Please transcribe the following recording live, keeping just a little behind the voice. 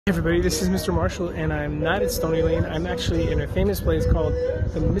Everybody, this is Mr. Marshall, and I'm not at Stony Lane. I'm actually in a famous place called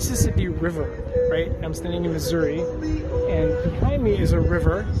the Mississippi River, right? I'm standing in Missouri, and behind me is a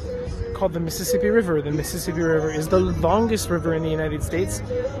river called the Mississippi River. The Mississippi River is the longest river in the United States,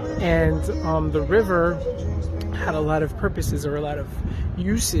 and the river had a lot of purposes or a lot of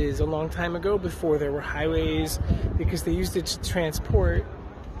uses a long time ago before there were highways, because they used it to transport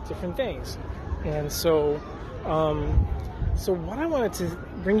different things. And so what I wanted to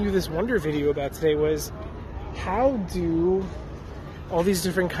bring you this wonder video about today was, how do all these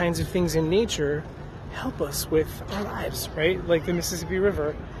different kinds of things in nature help us with our lives, right? Like the Mississippi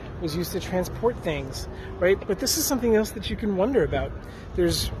River was used to transport things, right? But this is something else that you can wonder about.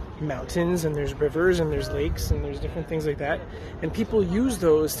 There's mountains and there's rivers and there's lakes and there's different things like that, and people use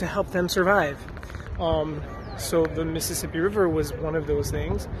those to help them survive. So the Mississippi River was one of those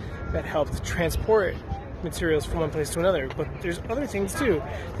things that helped transport materials from one place to another, but there's other things too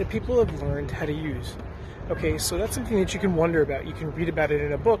that people have learned how to use. Okay, so that's something that you can wonder about. You can read about it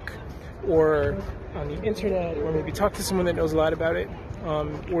in a book or on the internet, or maybe talk to someone that knows a lot about it,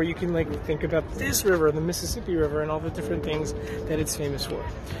 or you can think about this river, the Mississippi River, and all the different things that it's famous for.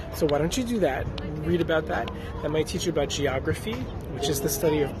 So why don't you do that? Read about that. That might teach you about geography, which is the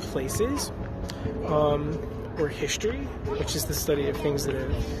study of places, or history, which is the study of things that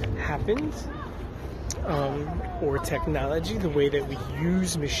have happened, or technology, the way that we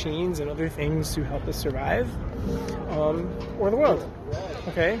use machines and other things to help us survive, or the world.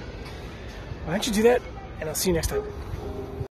 Okay? Why don't you do that, and I'll see you next time.